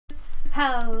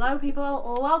Hello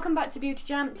people, welcome back to Beauty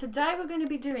Jam. Today we're going to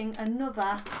be doing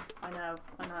another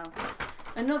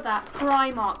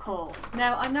Primark haul.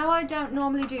 Now I know I don't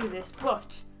normally do this,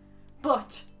 but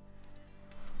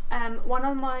one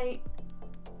of my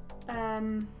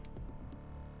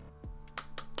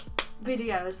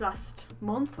videos last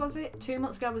month, was it? 2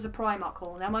 months ago, was a Primark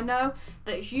haul. Now I know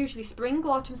that it's usually spring,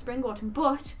 autumn,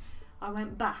 but I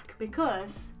went back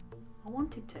because I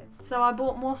wanted to. So I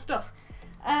bought more stuff.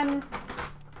 I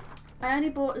only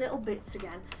bought little bits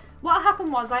again. What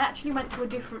happened was I actually went to a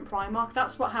different Primark.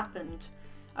 That's what happened.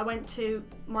 I went to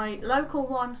my local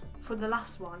one for the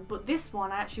last one, but this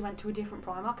one I actually went to a different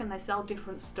Primark and they sell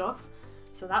different stuff.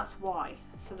 So that's why.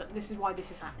 This is why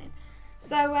this is happening.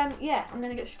 So yeah, I'm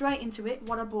going to get straight into it,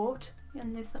 what I bought,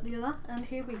 and this, that, the other, and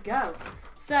here we go.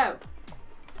 So,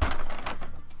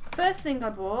 first thing I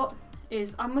bought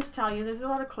is, I must tell you, there's a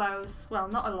lot of clothes. Well,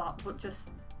 not a lot, but just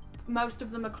most of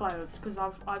them are clothes because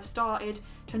I've started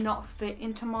to not fit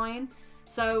into mine.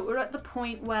 So we're at the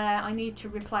point where I need to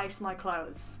replace my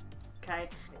clothes. Okay.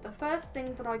 The first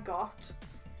thing that I got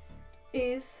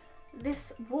is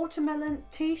this watermelon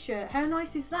t-shirt. How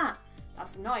nice is that?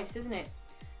 That's nice, isn't it?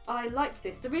 I liked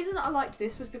this. The reason that I liked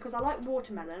this was because I like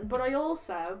watermelon, but I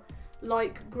also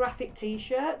like graphic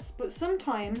t-shirts, but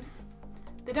sometimes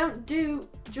they don't do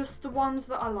just the ones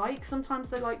that I like. Sometimes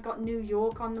they like got New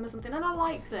York on them or something, and I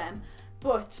like them,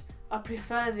 but I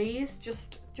prefer these.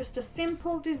 Just a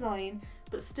simple design,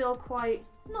 but still quite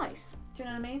nice. Do you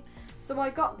know what I mean? So I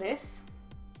got this,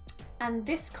 and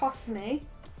this cost me,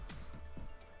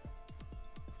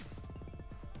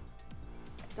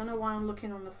 don't know why I'm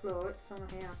looking on the floor, it's on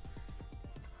here.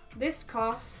 This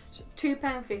cost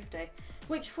 £2.50.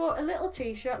 Which for a little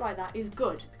t-shirt like that is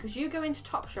good, because you go into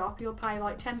Topshop, you'll pay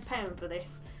like £10 for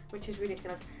this, which is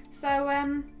ridiculous. So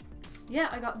yeah,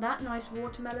 I got that, nice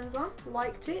watermelons on,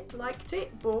 liked it,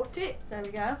 bought it, there we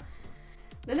go.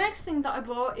 The next thing that I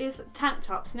bought is tank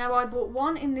tops. Now I bought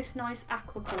one in this nice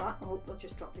aqua colour, oh I'll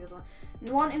just drop the other one.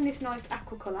 One in this nice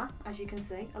aqua colour, as you can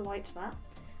see, I liked that.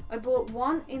 I bought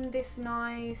one in this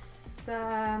nice,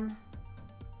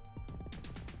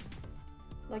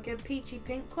 like a peachy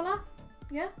pink colour.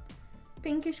 Yeah,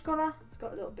 pinkish colour. It's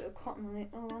got a little bit of cotton on it.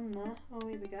 Oh, on there. Oh,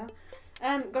 here we go.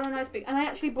 Got a nice big, and I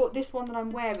actually bought this one that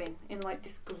I'm wearing in like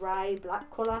this grey black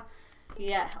colour.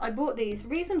 Yeah, I bought these.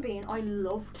 Reason being, I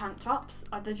love tank tops.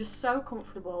 They're just so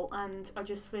comfortable, and I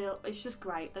just feel it's just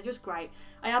great. They're just great.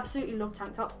 I absolutely love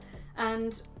tank tops,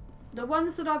 and the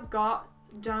ones that I've got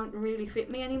don't really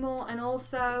fit me anymore, and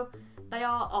also they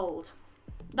are old.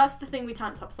 That's the thing with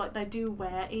tank tops, like they do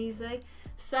wear easy.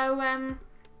 So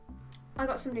I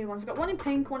got some new ones. I got one in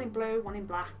pink, one in blue, one in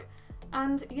black,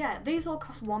 and yeah, these all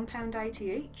cost £1.80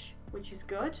 each, which is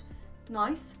good.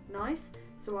 Nice.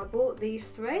 So I bought these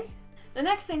three. The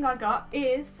next thing I got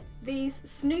is these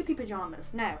Snoopy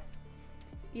pyjamas. Now,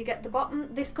 you get the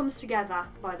bottom. This comes together,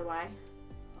 by the way.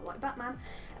 I like Batman.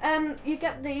 You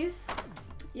get these.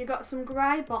 You got some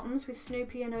grey bottoms with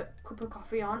Snoopy and a cup of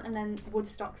coffee on, and then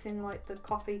Woodstock's in like the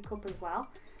coffee cup as well.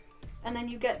 And then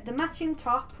you get the matching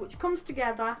top, which comes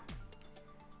together,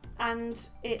 and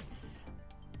it's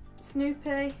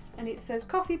Snoopy, and it says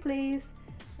coffee please,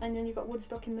 and then you've got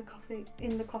Woodstock in the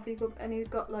coffee cup, and he's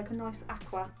got like a nice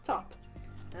aqua top.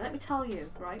 Now let me tell you,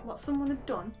 right, what someone had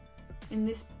done in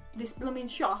this blooming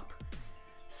shop.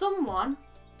 Someone,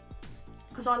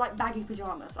 because I like baggy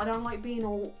pyjamas, I don't like being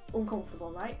all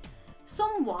uncomfortable, right?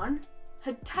 Someone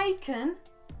had taken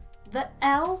the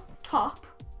L top,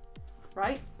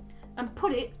 right, and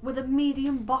put it with a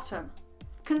medium bottom.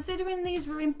 Considering these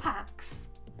were in packs,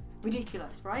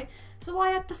 ridiculous, right? So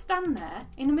I had to stand there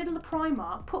in the middle of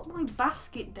Primark, put my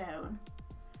basket down,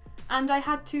 and I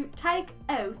had to take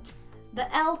out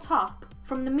the L top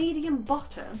from the medium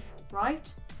bottom,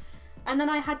 right? And then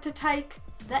I had to take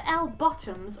the L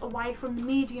bottoms away from the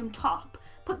medium top,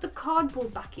 put the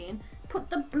cardboard back in, put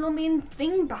the blooming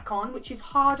thing back on, which is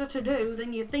harder to do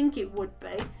than you think it would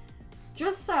be,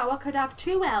 just so I could have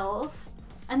two L's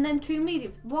and then two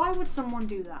mediums. Why would someone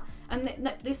do that? And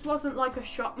this wasn't like a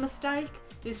shop mistake.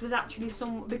 This was actually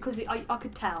because I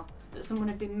could tell that someone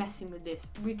had been messing with this.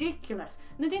 Ridiculous.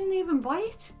 And they didn't even buy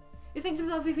it. You think to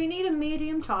yourself, if you need a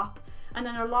medium top and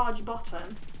then a large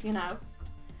bottom, you know,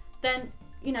 then,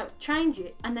 you know, change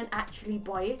it and then actually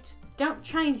buy it. Don't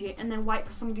change it and then wait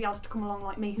for somebody else to come along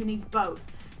like me who needs both.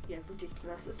 Yeah,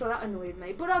 ridiculous. So that annoyed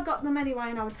me. But I got them anyway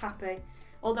and I was happy.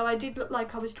 Although I did look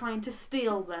like I was trying to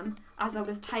steal them as I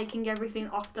was taking everything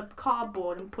off the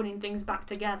cardboard and putting things back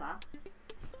together.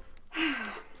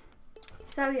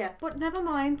 So yeah, but never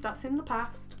mind, that's in the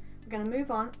past. We're going to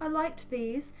move on. I liked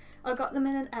these. I got them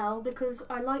in an L because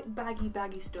I like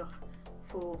baggy stuff.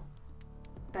 for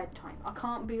bedtime. I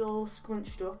can't be all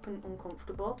scrunched up and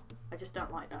uncomfortable. I just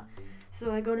don't like that.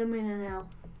 So I got them in and out.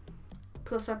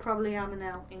 Plus I probably am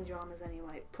now in pyjamas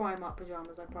anyway. Primark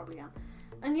pyjamas I probably am.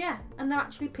 And yeah, and they're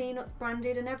actually peanut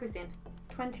branded and everything.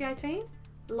 2018?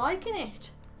 Liking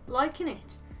it. Liking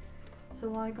it.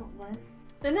 So I got them.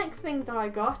 The next thing that I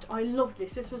got, I love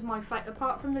this. This was my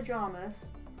apart from the pyjamas,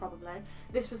 probably,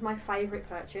 this was my favourite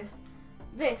purchase.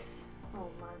 This, oh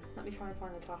man, let me try and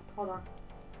find the top. Hold on.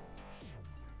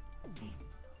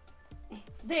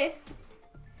 This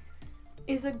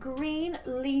is a green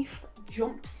leaf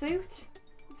jumpsuit.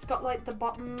 It's got like the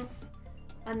bottoms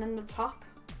and then the top.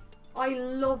 I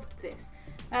loved this.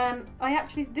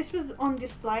 This was on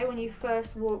display when you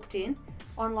first walked in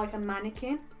on like a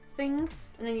mannequin thing,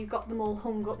 and then you got them all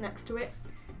hung up next to it.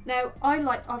 Now I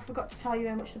forgot to tell you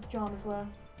how much the pyjamas were.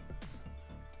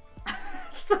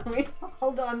 Sorry,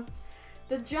 hold on.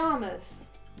 The pyjamas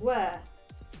were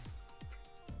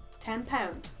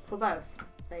 £10 for both.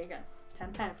 There you go, £10 for a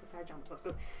pair of pyjamas. That's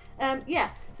good. Yeah,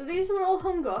 so these were all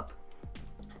hung up,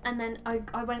 and then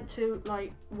I went to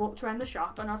like walked around the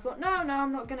shop, and I thought no,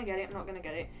 I'm not gonna get it. I'm not gonna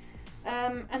get it.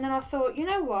 And then I thought, you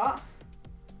know what?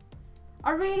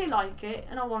 I really like it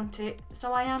and I want it,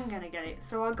 so I am going to get it.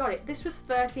 So I got it. This was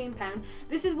 £13.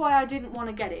 This is why I didn't want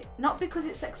to get it. Not because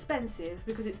it's expensive,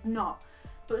 because it's not.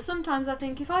 But sometimes I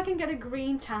think if I can get a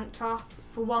green tank top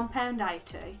for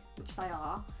 £1.80, which they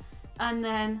are, and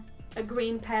then a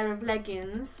green pair of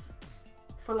leggings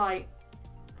for like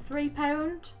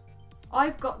 £3,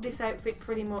 I've got this outfit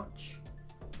pretty much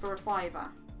for a £5.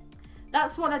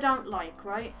 That's what I don't like,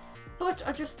 right? But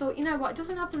I just thought, you know what, it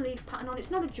doesn't have the leaf pattern on,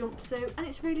 it's not a jumpsuit, and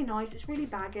it's really nice, it's really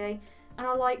baggy, and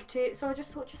I liked it, so I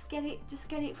just thought, just get it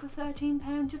for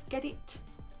 £13, just get it.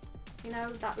 You know,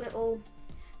 that little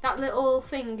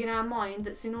thing in our mind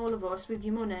that's in all of us with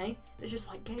your money, that's just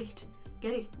like, get it,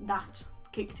 that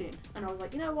kicked in. And I was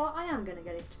like, you know what, I am going to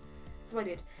get it. So I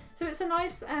did. So it's a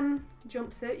nice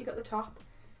jumpsuit, you got the top,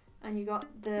 and you got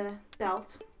the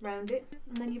belt round it,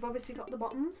 and then you've obviously got the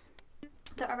bottoms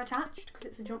that are attached because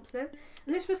it's a jumpsuit,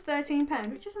 and this was £13,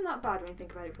 which isn't that bad when you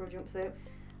think about it for a jumpsuit.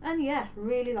 And yeah,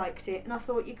 really liked it, and I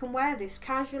thought you can wear this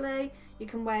casually, you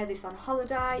can wear this on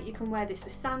holiday, you can wear this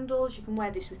with sandals, you can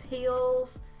wear this with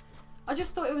heels. I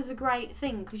just thought it was a great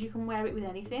thing because you can wear it with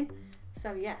anything.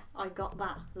 So yeah, I got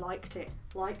that, liked it.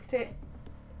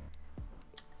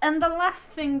 And the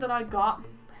last thing that I got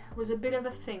was a bit of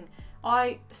a thing.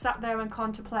 I sat there and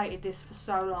contemplated this for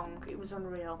so long, it was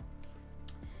unreal.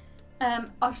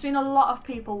 I've seen a lot of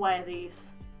people wear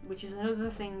these, which is another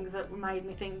thing that made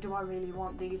me think, do I really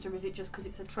want these, or is it just because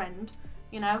it's a trend,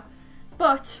 you know?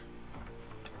 But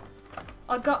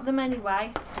I got them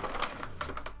anyway.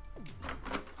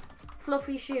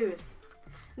 Fluffy shoes.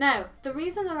 Now, the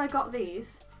reason that I got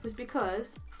these was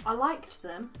because I liked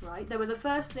them, right? They were the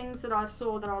first things that I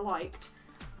saw that I liked.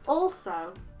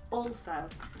 Also,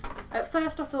 at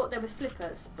first I thought they were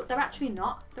slippers, but they're actually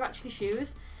not. They're actually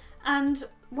shoes. And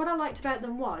what I liked about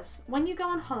them was, when you go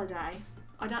on holiday,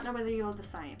 I don't know whether you're the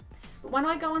same, but when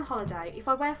I go on holiday, if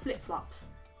I wear flip-flops,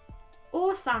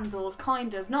 or sandals,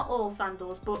 kind of, not all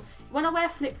sandals, but when I wear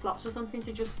flip-flops or something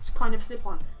to just kind of slip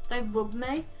on, they rub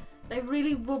me. They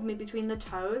really rub me between the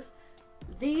toes.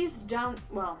 These don't,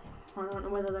 well, I don't know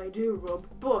whether they do rub,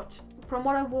 but from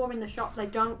what I wore in the shop, they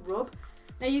don't rub.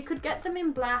 Now you could get them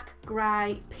in black,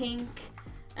 grey, pink.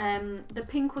 The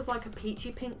pink was like a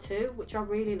peachy pink too, which I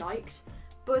really liked.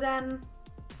 But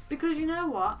because you know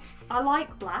what, I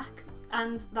like black,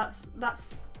 and that's black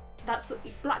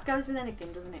goes with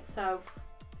anything, doesn't it? So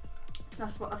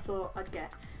that's what I thought I'd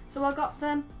get. So I got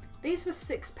them. These were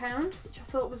 £6, which I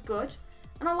thought was good,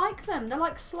 and I like them. They're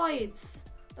like slides.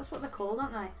 That's what they're called,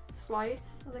 aren't they?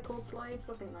 Slides? Are they called slides?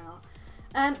 I think they are.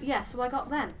 Yeah, so I got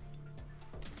them.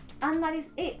 And that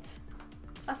is it.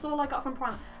 That's all I got from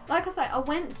Primark. Like I say, I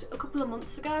went a couple of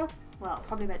months ago. Well,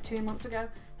 probably about 2 months ago.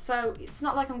 So it's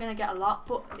not like I'm going to get a lot,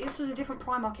 but this was a different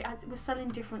Primark. It was selling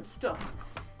different stuff.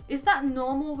 Is that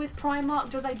normal with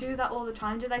Primark? Do they do that all the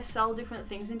time? Do they sell different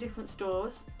things in different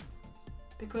stores?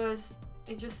 Because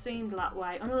it just seemed that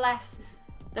way. Unless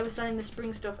they were selling the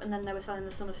spring stuff and then they were selling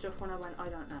the summer stuff when I went. I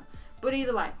don't know. But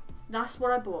either way, that's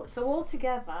what I bought. So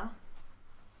altogether,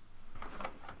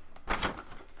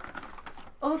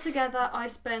 I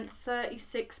spent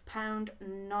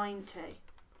 £36.90,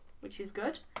 which is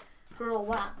good. For all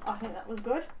that, I think that was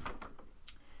good.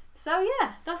 So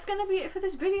yeah, that's going to be it for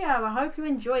this video. I hope you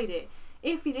enjoyed it.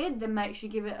 If you did, then make sure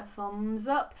you give it a thumbs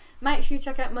up. Make sure you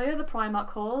check out my other Primark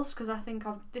hauls, because I think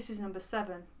this is number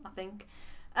 7, I think.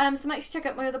 So make sure you check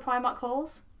out my other Primark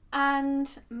hauls,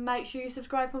 and make sure you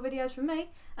subscribe for videos from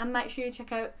me, and make sure you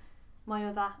check out my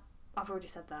other. I've already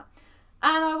said that.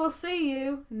 And I will see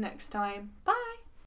you next time. Bye!